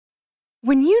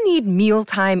When you need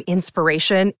mealtime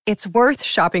inspiration, it's worth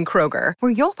shopping Kroger,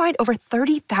 where you'll find over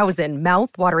 30,000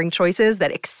 mouth-watering choices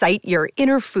that excite your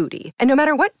inner foodie. And no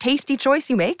matter what tasty choice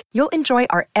you make, you'll enjoy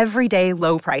our everyday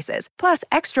low prices, plus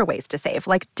extra ways to save,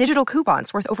 like digital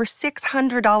coupons worth over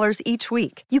 $600 each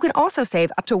week. You can also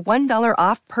save up to $1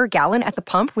 off per gallon at the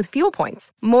pump with fuel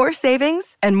points. More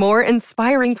savings and more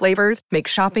inspiring flavors make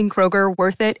shopping Kroger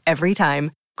worth it every time.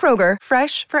 Kroger,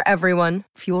 fresh for everyone.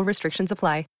 Fuel restrictions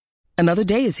apply. Another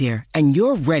day is here, and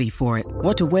you're ready for it.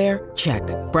 What to wear? Check.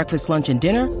 Breakfast, lunch, and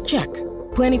dinner? Check.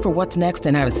 Planning for what's next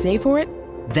and how to save for it?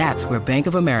 That's where Bank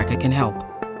of America can help.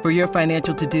 For your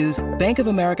financial to-dos, Bank of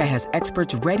America has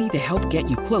experts ready to help get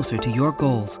you closer to your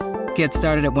goals. Get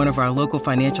started at one of our local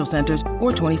financial centers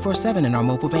or 24/7 in our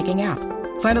mobile banking app.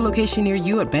 Find a location near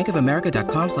you at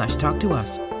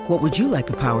bankofamerica.com/talktous. What would you like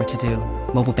the power to do?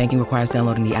 Mobile banking requires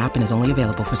downloading the app and is only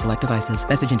available for select devices.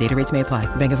 Message and data rates may apply.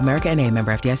 Bank of America N.A.,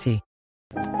 member FDIC.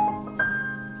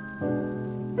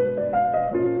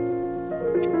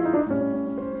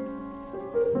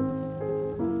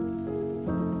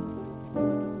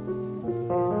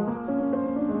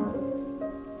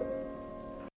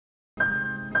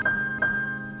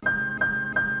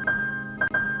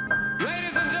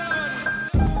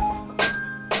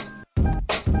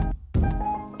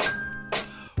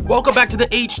 Welcome back to the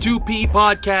H2P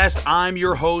podcast. I'm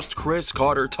your host, Chris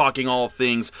Carter, talking all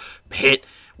things Pitt.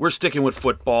 We're sticking with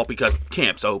football because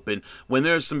camp's open. When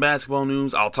there's some basketball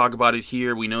news, I'll talk about it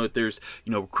here. We know that there's,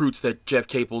 recruits that Jeff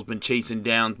Capel's been chasing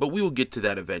down, but we will get to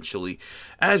that eventually.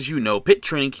 As you know, Pitt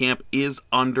training camp is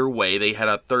underway. They had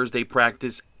a Thursday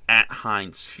practice at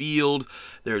Heinz Field.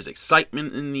 There's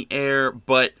excitement in the air,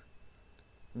 but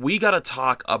we got to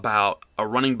talk about a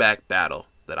running back battle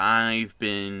that I've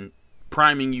been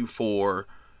priming you for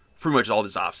pretty much all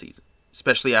this offseason,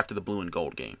 especially after the blue and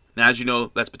gold game. Now, as you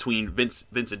know, that's between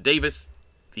Vincent Davis,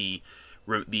 the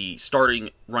starting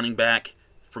running back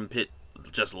from Pitt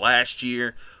just last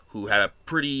year, who had a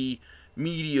pretty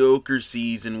mediocre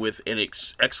season with an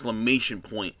exclamation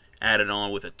point added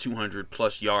on with a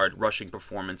 200-plus yard rushing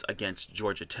performance against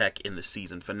Georgia Tech in the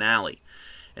season finale.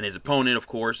 And his opponent, of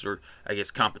course, or I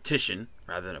guess competition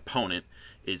rather than opponent,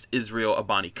 is Israel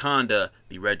Abanikanda,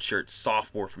 the redshirt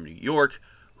sophomore from New York,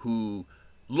 who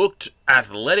looked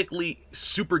athletically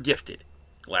super gifted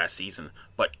last season,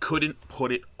 but couldn't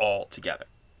put it all together.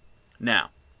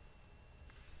 Now,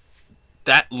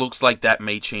 that looks like that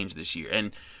may change this year.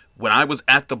 And when I was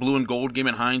at the blue and gold game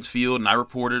at Heinz Field and I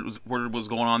reported what was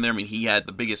going on there, I mean, he had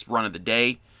the biggest run of the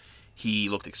day. He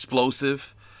looked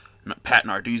explosive. Pat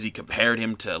Narduzzi compared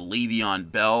him to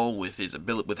Le'Veon Bell with his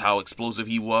ability, with how explosive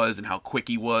he was and how quick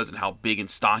he was and how big and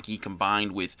stocky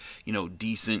combined with,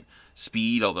 decent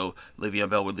speed, although Le'Veon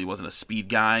Bell really wasn't a speed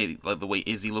guy the way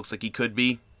Izzy looks like he could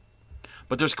be.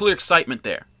 But there's clear excitement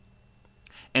there.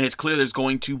 And it's clear there's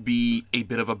going to be a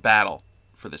bit of a battle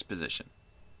for this position.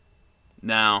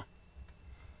 Now,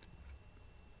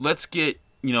 let's get,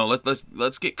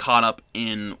 let's get caught up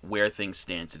in where things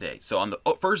stand today. So on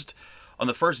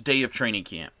the first day of training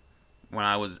camp, when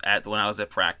I was at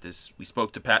practice, we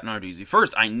spoke to Pat Narduzzi.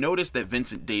 First, I noticed that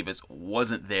Vincent Davis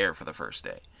wasn't there for the first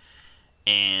day.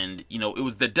 And, it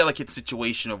was the delicate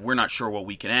situation of we're not sure what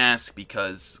we can ask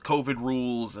because COVID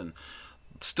rules and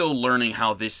still learning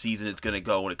how this season is going to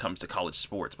go when it comes to college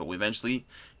sports. But we eventually,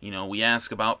 we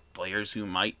ask about players who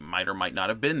might or might not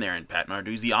have been there. And Pat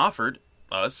Narduzzi offered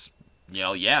us,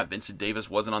 Vincent Davis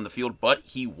wasn't on the field, but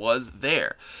he was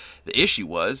there. The issue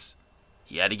was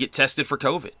he had to get tested for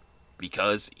COVID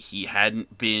because he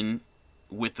hadn't been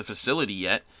with the facility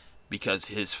yet because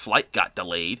his flight got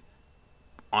delayed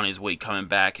on his way coming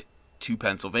back to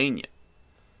Pennsylvania.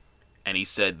 And he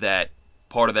said that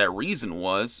part of that reason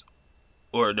was,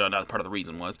 or no, not part of the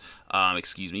reason was,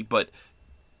 but,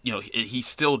 he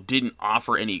still didn't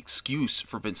offer any excuse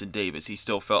for Vincent Davis. He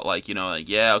still felt like,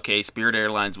 Spirit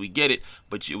Airlines, we get it,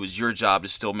 but it was your job to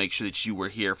still make sure that you were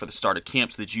here for the start of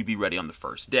camp so that you'd be ready on the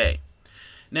first day.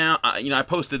 Now, I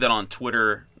posted that on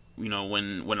Twitter,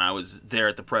 when I was there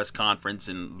at the press conference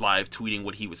and live tweeting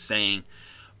what he was saying,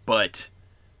 but,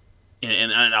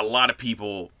 and a lot of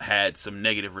people had some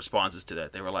negative responses to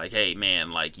that. They were like, hey,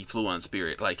 man, like, you flew on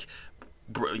Spirit, like,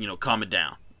 calm it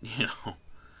down,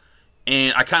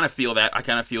 And I kind of feel that. I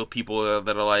kind of feel people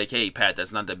that are like, hey, Pat,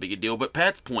 that's not that big a deal. But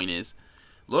Pat's point is,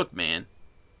 look, man,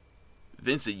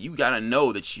 Vincent, you got to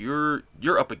know that you're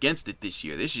up against it this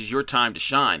year. This is your time to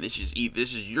shine. This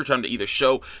is your time to either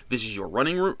show this is your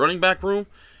running back room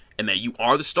and that you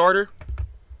are the starter,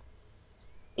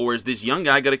 or is this young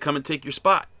guy going to come and take your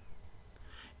spot?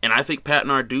 And I think Pat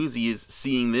Narduzzi is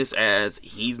seeing this as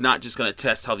he's not just going to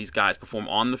test how these guys perform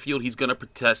on the field. He's going to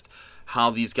test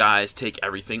how these guys take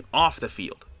everything off the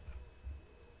field.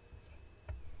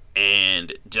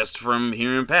 And just from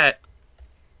hearing Pat,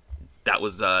 that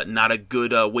was not a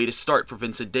good way to start for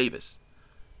Vincent Davis.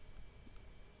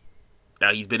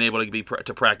 Now, he's been able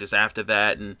to practice after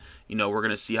that, and, we're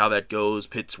going to see how that goes.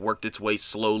 Pitt's worked its way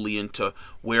slowly into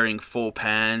wearing full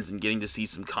pads and getting to see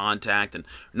some contact, and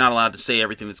we're not allowed to say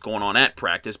everything that's going on at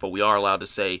practice, but we are allowed to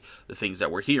say the things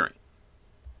that we're hearing.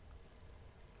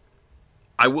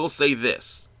 I will say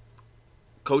this.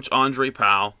 Coach Andre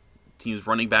Powell, team's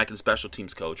running back and special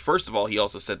teams coach, first of all, he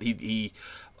also said he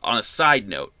on a side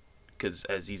note, because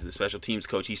as he's the special teams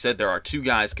coach, he said there are 2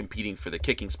 guys competing for the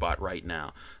kicking spot right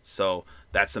now. So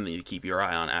that's something to keep your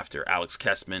eye on after Alex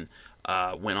Kessman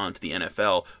went on to the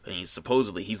NFL. And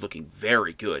he's looking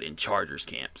very good in Chargers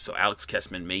camp. So Alex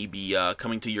Kessman may be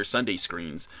coming to your Sunday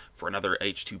screens for another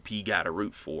H2P guy to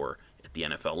root for at the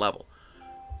NFL level.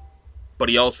 But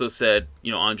he also said,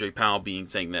 Andre Powell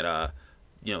saying that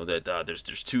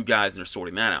there's 2 guys and they're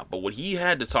sorting that out. But what he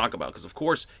had to talk about, because of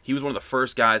course he was one of the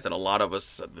first guys that a lot of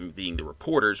us, being the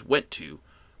reporters, went to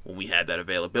when we had that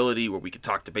availability where we could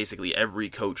talk to basically every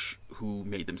coach who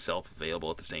made themselves available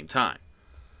at the same time.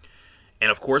 And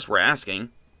of course we're asking,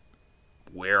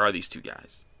 where are these 2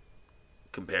 guys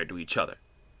compared to each other?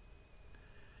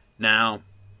 Now,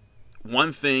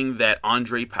 one thing that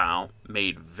Andre Powell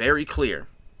made very clear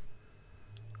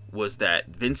was that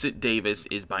Vincent Davis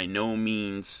is by no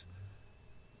means,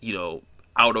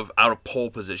 out of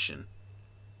pole position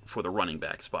for the running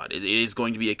back spot. It is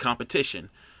going to be a competition,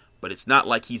 but it's not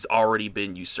like he's already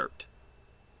been usurped.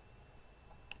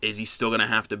 Is he still going to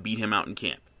have to beat him out in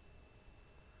camp?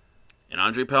 And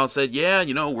Andre Powell said, yeah,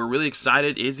 we're really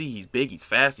excited. Izzy, he's big, he's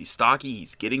fast, he's stocky,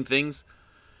 he's getting things,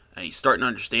 and he's starting to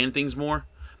understand things more.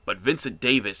 But Vincent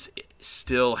Davis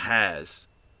still has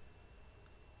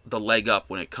the leg up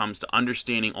when it comes to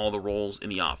understanding all the roles in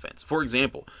the offense. For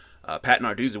example, Pat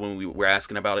Narduzzi, when we were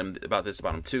asking about him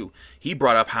too, he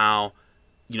brought up how,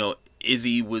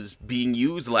 Izzy was being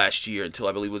used last year until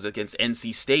I believe it was against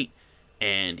NC State,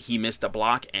 and he missed a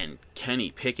block, and Kenny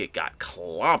Pickett got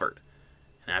clobbered.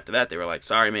 And after that, they were like,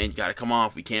 sorry, man, you got to come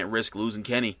off. We can't risk losing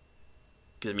Kenny.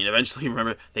 Because, eventually,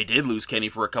 remember, they did lose Kenny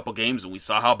for a couple games, and we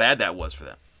saw how bad that was for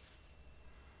them.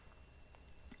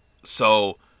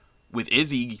 So with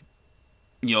Izzy,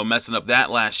 messing up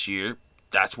that last year,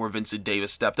 that's where Vincent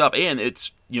Davis stepped up. And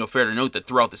it's, fair to note that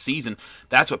throughout the season,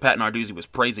 that's what Pat Narduzzi was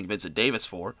praising Vincent Davis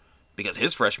for. Because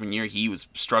his freshman year, he was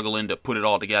struggling to put it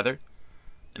all together.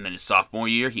 And then his sophomore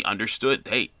year, he understood,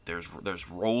 hey, there's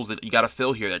roles that you got to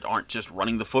fill here that aren't just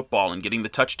running the football and getting the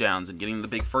touchdowns and getting the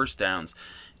big first downs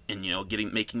and,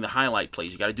 making the highlight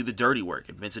plays. You got to do the dirty work.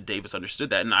 And Vincent Davis understood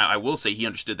that. And I will say he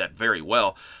understood that very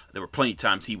well. There were plenty of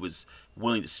times he was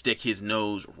willing to stick his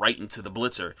nose right into the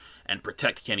blitzer and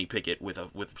protect Kenny Pickett with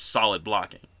solid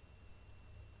blocking.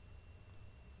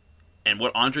 And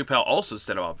what Andre Powell also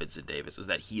said about Vincent Davis was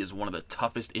that he is one of the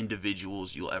toughest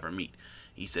individuals you'll ever meet.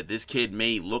 He said this kid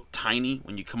may look tiny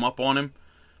when you come up on him,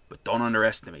 but don't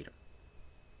underestimate him.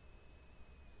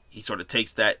 He sort of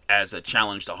takes that as a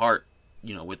challenge to heart,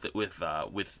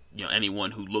 with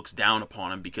anyone who looks down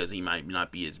upon him because he might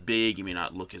not be as big, he may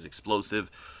not look as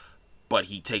explosive, but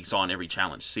he takes on every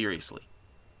challenge seriously.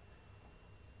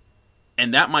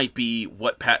 And that might be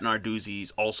what Pat Narduzzi's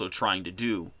also trying to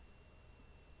do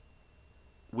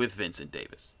with Vincent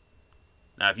Davis.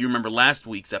 Now, if you remember last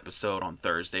week's episode on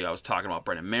Thursday, I was talking about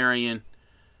Brennan Marion.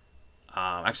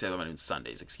 Actually, that might have been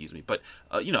Sundays, excuse me. But,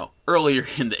 earlier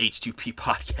in the H2P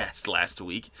podcast last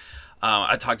week,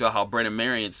 I talked about how Brennan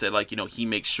Marion said, he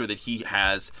makes sure that he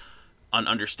has an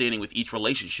understanding with each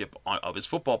relationship of his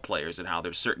football players and how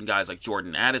there's certain guys like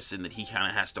Jordan Addison that he kind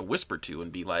of has to whisper to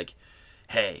and be like,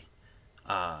 hey,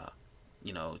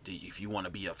 if you want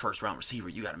to be a first-round receiver,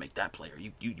 you got to make that player.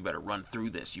 You better run through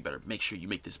this. You better make sure you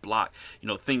make this block.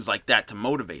 Things like that to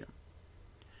motivate him.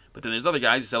 But then there's other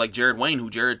guys who said, like Jared Wayne, who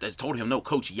Jared has told him, no,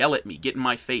 coach, yell at me. Get in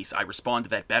my face. I respond to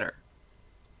that better.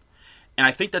 And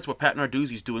I think that's what Pat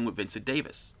Narduzzi's doing with Vincent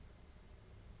Davis.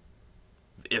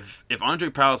 If Andre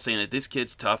Powell's saying that this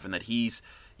kid's tough and that he's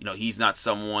not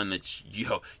someone that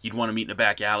you'd want to meet in a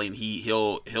back alley and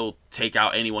he'll take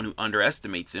out anyone who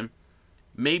underestimates him,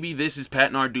 maybe this is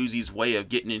Pat Narduzzi's way of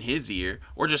getting in his ear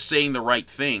or just saying the right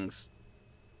things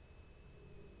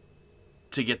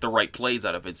to get the right plays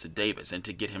out of Vincent Davis and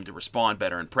to get him to respond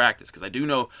better in practice. Because I do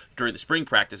know during the spring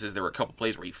practices there were a couple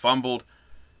plays where he fumbled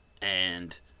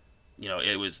and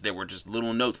there were just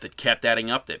little notes that kept adding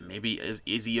up that maybe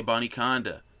Izzy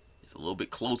Abanikanda is a little bit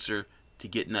closer to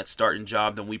getting that starting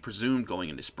job than we presumed going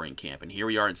into spring camp. And here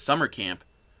we are in summer camp,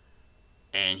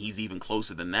 and he's even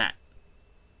closer than that.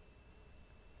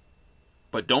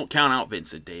 But don't count out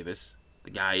Vincent Davis. The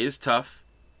guy is tough.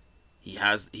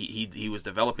 He was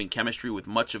developing chemistry with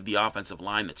much of the offensive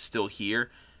line that's still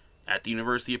here at the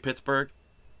University of Pittsburgh.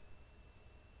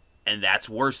 And that's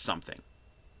worth something.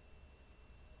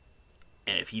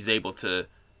 And if he's able to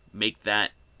make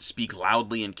that speak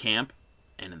loudly in camp,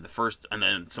 and in the first, and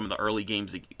then some of the early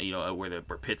games,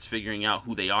 where Pitt's figuring out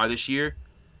who they are this year,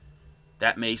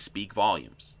 that may speak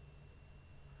volumes.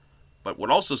 But what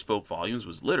also spoke volumes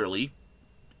was literally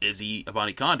Izzy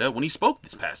Abanikanda when he spoke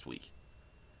this past week.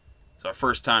 It's our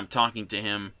first time talking to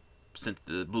him since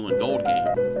the Blue and Gold game.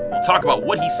 We'll talk about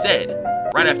what he said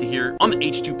right after here on the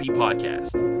H2P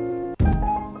podcast.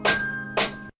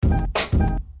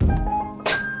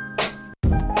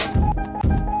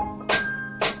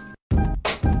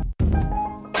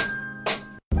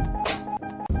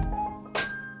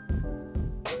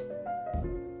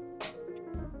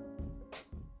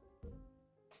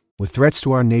 With threats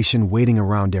to our nation waiting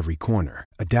around every corner,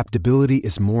 adaptability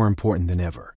is more important than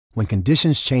ever. When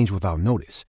conditions change without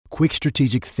notice, quick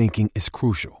strategic thinking is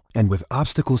crucial. And with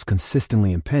obstacles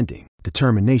consistently impending,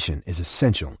 determination is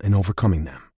essential in overcoming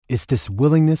them. It's this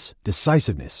willingness,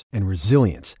 decisiveness, and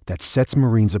resilience that sets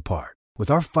Marines apart. With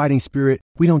our fighting spirit,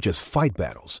 we don't just fight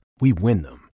battles, we win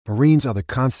them. Marines are the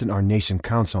constant our nation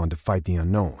counts on to fight the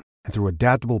unknown. And through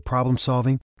adaptable problem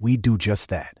solving, we do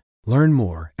just that. Learn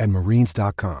more at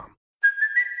marines.com.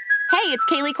 Hey, it's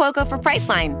Kaylee Cuoco for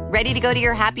Priceline. Ready to go to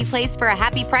your happy place for a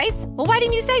happy price? Well, why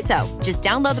didn't you say so? Just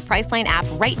download the Priceline app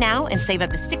right now and save up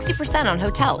to 60% on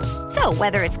hotels. So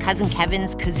whether it's Cousin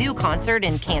Kevin's Kazoo Concert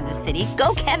in Kansas City,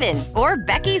 go Kevin, or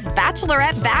Becky's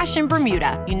Bachelorette Bash in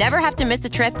Bermuda, you never have to miss a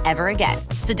trip ever again.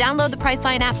 So download the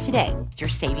Priceline app today. Your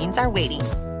savings are waiting.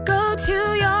 Go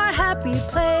to your happy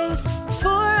place for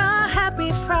a happy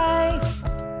price.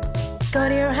 Go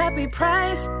to your happy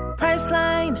price,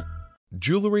 Priceline.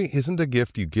 Jewelry isn't a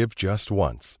gift you give just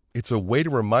once. It's a way to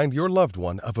remind your loved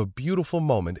one of a beautiful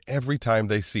moment every time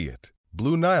they see it.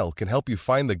 Blue Nile can help you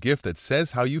find the gift that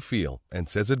says how you feel and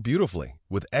says it beautifully,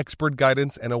 with expert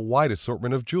guidance and a wide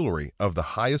assortment of jewelry of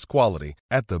the highest quality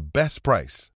at the best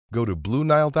price. Go to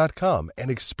BlueNile.com and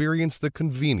experience the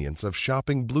convenience of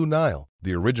shopping Blue Nile,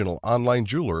 the original online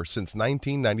jeweler since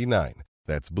 1999.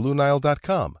 That's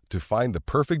BlueNile.com to find the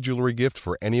perfect jewelry gift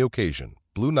for any occasion.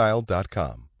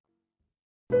 BlueNile.com.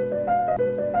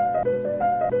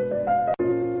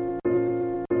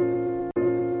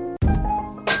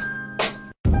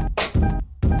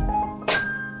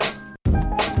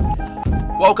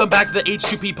 Welcome back to the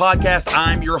H2P podcast.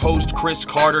 I'm your host, Chris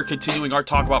Carter, continuing our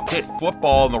talk about Pitt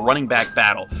football and the running back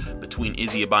battle between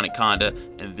Izzy Abanikanda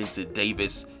and Vincent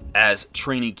Davis as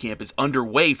training camp is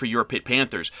underway for your Pitt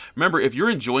Panthers. Remember, if you're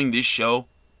enjoying this show,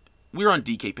 we're on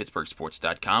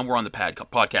DKPittsburghSports.com. We're on the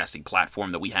podcasting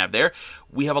platform that we have there.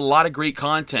 We have a lot of great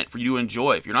content for you to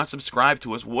enjoy. If you're not subscribed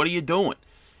to us, what are you doing?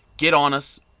 Get on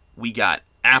us. We got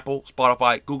Apple,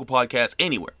 Spotify, Google Podcasts,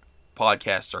 anywhere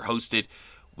podcasts are hosted.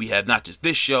 We have not just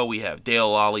this show, we have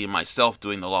Dale Lally and myself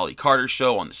doing the Lolly Carter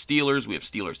Show on the Steelers. We have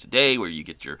Steelers Today, where you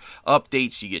get your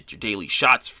updates, you get your daily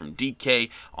shots from DK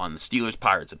on the Steelers,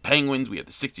 Pirates, and Penguins. We have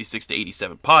the 66 to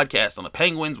 87 podcast on the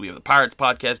Penguins. We have the Pirates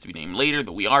podcast to be named later,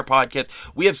 the We Are podcast.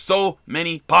 We have so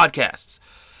many podcasts,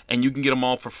 and you can get them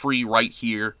all for free right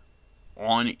here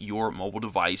on your mobile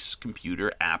device,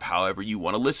 computer, app, however you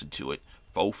want to listen to it,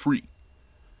 for free.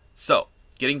 So,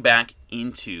 getting back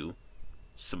into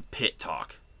some Pitt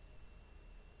talk.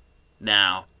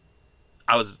 Now,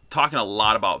 I was talking a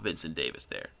lot about Vincent Davis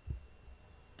there.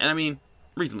 And I mean,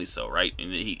 reasonably so, right?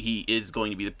 And he is going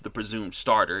to be the presumed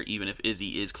starter, even if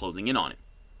Izzy is closing in on him.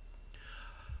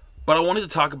 But I wanted to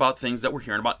talk about things that we're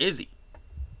hearing about Izzy.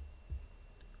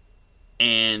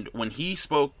 And when he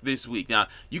spoke this week, now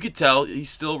you could tell he's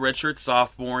still redshirt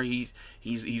sophomore. He's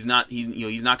not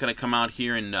going to come out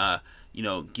here and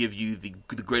give you the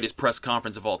greatest press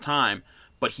conference of all time.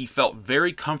 But he felt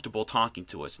very comfortable talking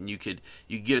to us, and you could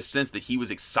get a sense that he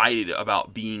was excited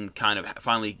about being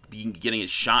getting his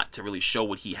shot to really show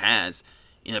what he has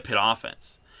in a Pitt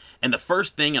offense. And the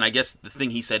first thing, and I guess the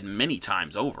thing he said many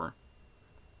times over,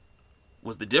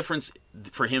 was the difference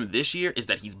for him this year is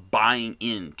that he's buying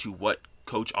into what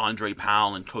Coach Andre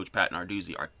Powell and Coach Pat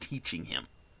Narduzzi are teaching him.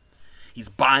 He's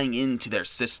buying into their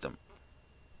system.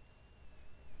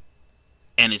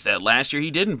 And he said last year he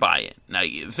didn't buy in. Now,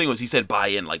 the thing was, he said buy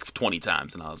in like 20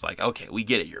 times. And I was like, okay, we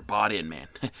get it. You're bought in, man.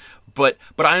 but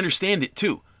I understand it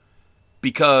too.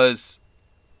 Because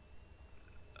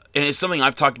And it's something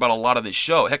I've talked about a lot on this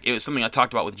show. Heck, it was something I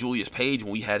talked about with Julius Page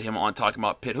when we had him on talking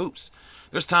about Pitt hoops.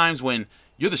 There's times when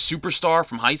you're the superstar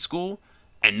from high school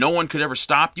and no one could ever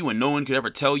stop you and no one could ever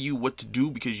tell you what to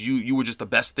do because you were just the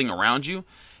best thing around you.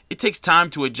 It takes time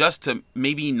to adjust to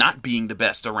maybe not being the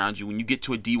best around you when you get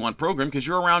to a D1 program because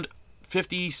you're around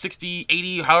 50, 60,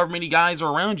 80, however many guys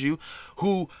are around you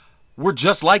who were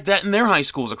just like that in their high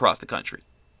schools across the country.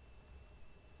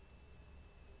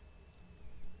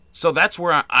 So that's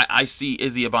where I see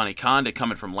Izzy Abanikanda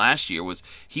coming from last year.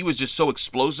 He was just so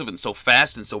explosive and so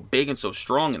fast and so big and so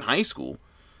strong in high school.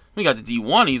 When he got to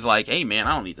D1, he's like, hey, man,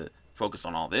 I don't need to focus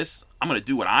on all this. I'm going to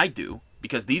do what I do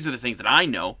because these are the things that I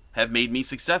know have made me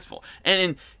successful.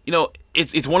 And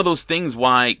it's one of those things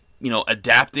why,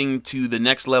 adapting to the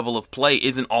next level of play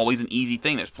isn't always an easy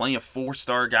thing. There's plenty of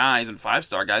 4-star guys and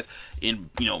 5-star guys in,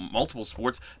 multiple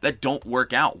sports that don't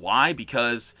work out. Why?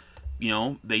 Because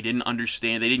they didn't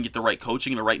understand, they didn't get the right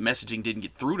coaching, and the right messaging didn't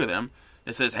get through to them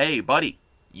that says, hey, buddy,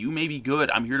 you may be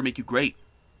good. I'm here to make you great.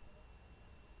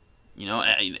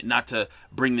 Not to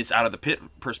bring this out of the Pitt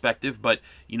perspective, but,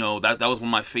 that was one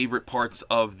of my favorite parts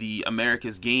of the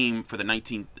America's Game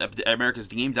documentary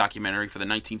for the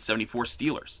 1974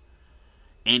 Steelers.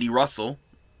 Andy Russell,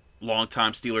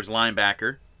 longtime Steelers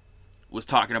linebacker, was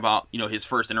talking about, his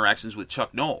first interactions with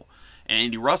Chuck Noll. And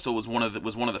Andy Russell was one of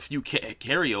the few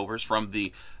carryovers from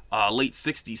the late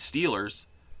 60s Steelers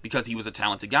because he was a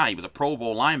talented guy. He was a Pro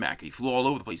Bowl linebacker. He flew all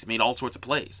over the place. He made all sorts of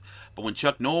plays. But when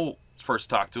Chuck Noll first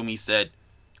talked to him, he said,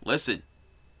 listen,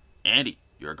 Andy,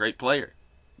 you're a great player.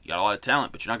 You got a lot of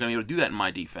talent, but you're not going to be able to do that in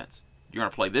my defense. You're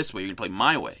going to play this way. You're going to play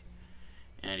my way.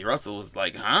 And Andy Russell was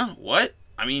like, huh? What?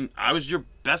 I mean, I was the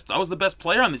best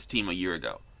player on this team a year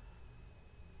ago.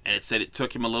 And it said it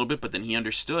took him a little bit, but then he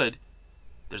understood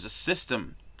there's a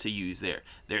system to use there.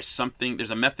 There's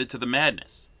a method to the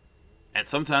madness. And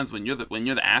sometimes when you're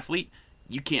the athlete,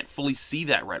 you can't fully see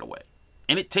that right away.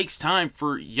 And it takes time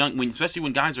for especially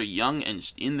when guys are young and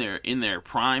in their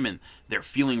prime and they're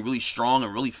feeling really strong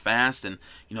and really fast and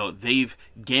they've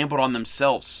gambled on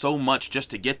themselves so much just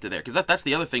to get to there. Because that's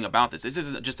the other thing about this. This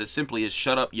isn't just as simply as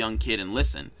shut up, young kid, and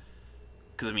listen.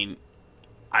 Because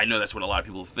I know that's what a lot of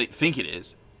people think it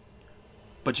is.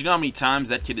 But you know how many times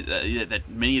that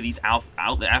many of these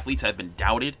athletes have been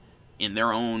doubted in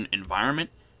their own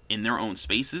environment, in their own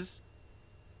spaces?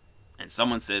 And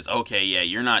someone says, okay, yeah,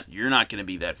 you're not going to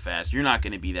be that fast. You're not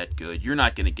going to be that good. You're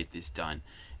not going to get this done.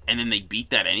 And then they beat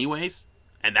that anyways.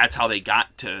 And that's how they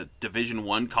got to Division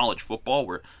I college football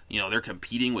where, they're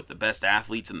competing with the best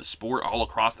athletes in the sport all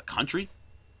across the country.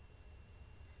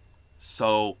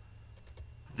 So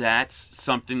that's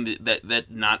something that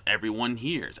not everyone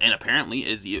hears. And apparently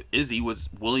Izzy was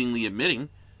willingly admitting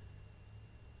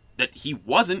that he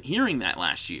wasn't hearing that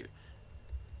last year.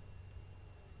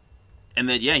 And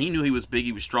that, yeah, he knew he was big,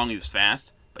 he was strong, he was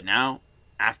fast. But now,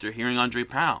 after hearing Andre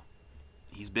Powell,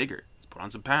 he's bigger. He's put on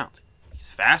some pounds. He's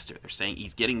faster. They're saying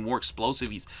he's getting more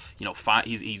explosive. He's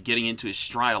getting into his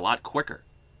stride a lot quicker.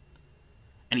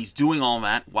 And he's doing all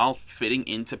that while fitting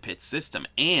into Pitt's system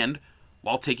and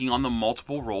while taking on the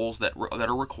multiple roles that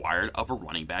are required of a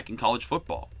running back in college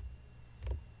football.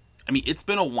 It's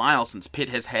been a while since Pitt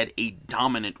has had a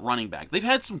dominant running back. They've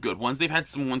had some good ones. They've had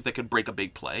some ones that could break a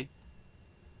big play.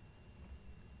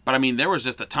 But there was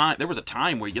a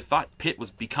time where you thought Pitt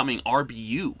was becoming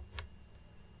RBU.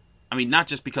 Not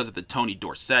just because of the Tony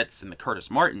Dorsetts and the Curtis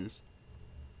Martins.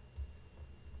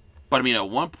 But at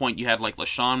one point you had like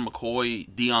LaShawn McCoy,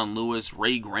 Dion Lewis,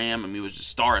 Ray Graham. It was just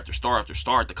star after star after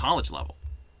star at the college level.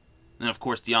 And of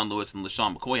course Dion Lewis and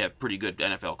LaShawn McCoy have pretty good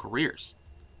NFL careers.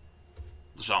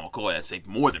 LaShawn McCoy, I'd say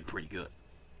more than pretty good.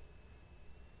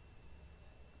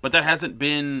 But that hasn't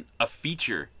been a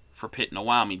feature for Pitt in a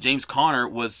while. James Conner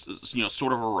was,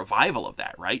 sort of a revival of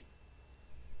that, right?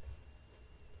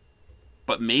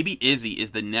 But maybe Izzy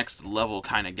is the next level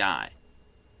kind of guy.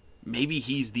 Maybe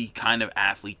he's the kind of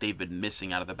athlete they've been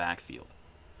missing out of the backfield.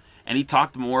 And he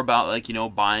talked more about,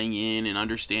 buying in and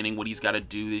understanding what he's got to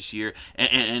do this year.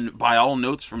 And by all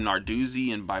notes from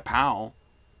Narduzzi and by Powell,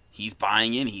 he's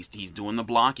buying in. He's doing the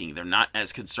blocking. They're not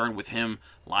as concerned with him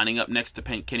lining up next to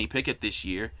Kenny Pickett this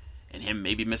year and him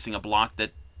maybe missing a block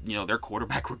that their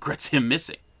quarterback regrets him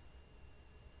missing.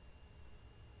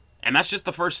 And that's just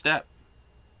the first step.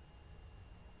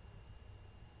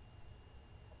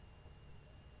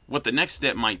 What the next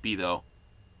step might be, though,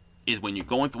 is when he's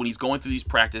going through these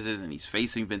practices and he's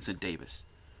facing Vincent Davis.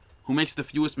 Who makes the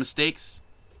fewest mistakes?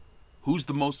 Who's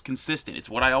the most consistent? It's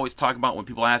what I always talk about when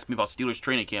people ask me about Steelers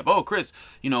training camp. Oh, Chris,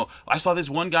 I saw this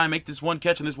one guy make this one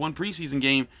catch in this one preseason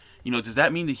game. Does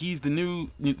that mean that he's the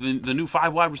new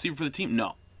 5 wide receiver for the team?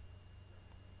 No.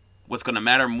 What's going to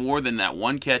matter more than that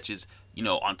one catch is,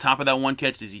 on top of that one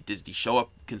catch, does he show up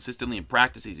consistently in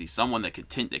practice? Is he someone that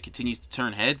continues to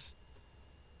turn heads?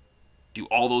 Do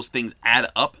all those things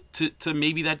add up to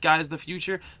maybe that guy is the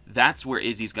future? That's where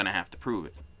Izzy's going to have to prove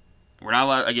it. We're not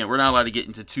allowed to get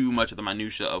into too much of the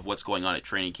minutia of what's going on at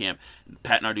training camp.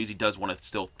 Pat Narduzzi does want to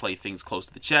still play things close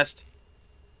to the chest,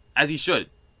 as he should.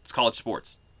 It's college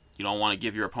sports. You don't want to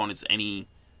give your opponents any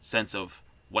sense of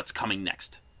what's coming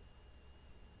next.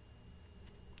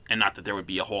 And not that there would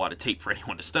be a whole lot of tape for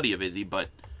anyone to study of Izzy, but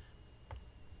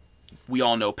we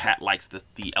all know Pat likes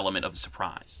the element of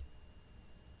surprise.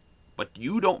 But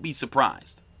you don't be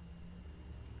surprised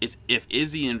if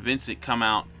Izzy and Vincent come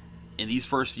out in these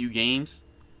first few games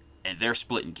and they're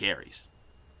splitting carries.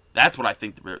 That's what I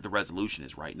think the resolution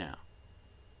is right now.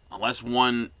 Unless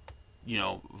one,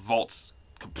 vaults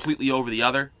completely over the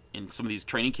other in some of these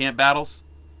training camp battles,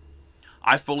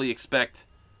 I fully expect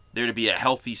there to be a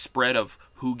healthy spread of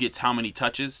who gets how many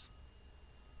touches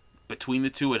between the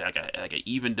two, like an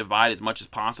even divide as much as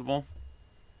possible.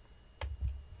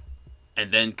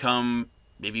 And then come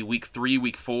maybe week 3,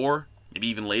 week 4, maybe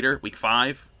even later, week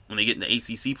 5, when they get into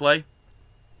ACC play,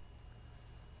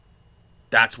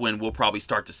 that's when we'll probably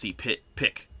start to see Pitt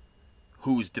pick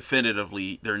who's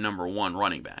definitively their number one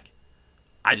running back.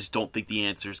 I just don't think the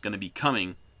answer is going to be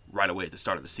coming right away at the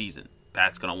start of the season.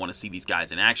 Pat's going to want to see these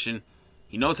guys in action.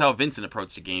 He knows how Vincent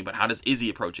approached the game, but how does Izzy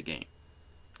approach a game?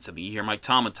 Something you hear Mike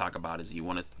Tomlin talk about is you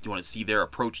want to see their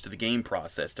approach to the game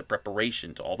process, to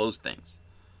preparation, to all those things.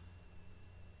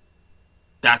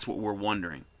 That's what we're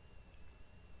wondering,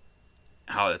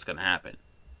 how that's going to happen.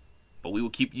 But we will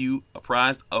keep you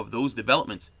apprised of those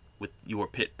developments with your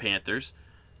Pitt Panthers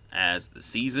as the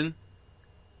season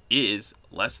is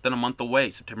less than a month away.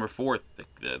 September 4th,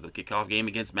 the kickoff game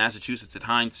against Massachusetts at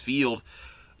Heinz Field.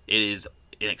 It is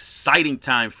an exciting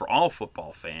time for all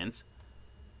football fans.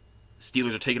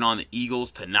 Steelers are taking on the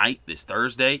Eagles tonight, this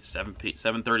Thursday,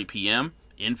 7:30 p.m.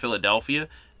 in Philadelphia.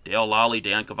 Dale Lally,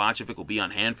 Dejan Kovacevic will be on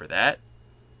hand for that.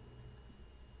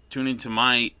 Tune into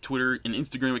my Twitter and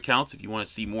Instagram accounts if you want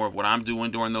to see more of what I'm doing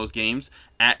during those games.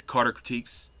 At Carter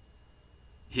Critiques.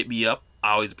 Hit me up.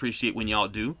 I always appreciate when y'all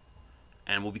do.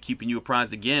 And we'll be keeping you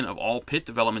apprised again of all Pitt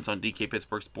developments on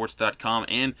DKPittsburghSports.com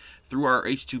and through our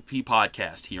H2P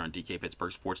podcast here on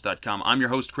DKPittsburghSports.com. I'm your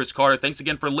host, Chris Carter. Thanks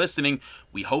again for listening.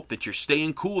 We hope that you're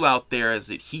staying cool out there as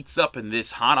it heats up in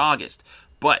this hot August.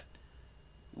 But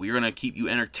we're going to keep you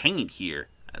entertained here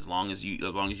as long as you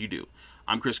do.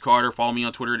 I'm Chris Carter. Follow me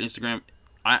on Twitter and Instagram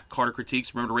at Carter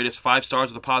Critiques. Remember to rate us 5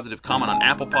 stars with a positive comment on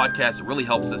Apple Podcasts. It really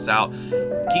helps us out.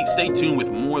 Stay tuned with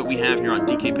more that we have here on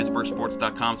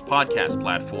DKPittsburghSports.com's podcast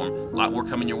platform. A lot more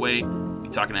coming your way. Be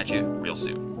talking at you real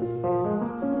soon.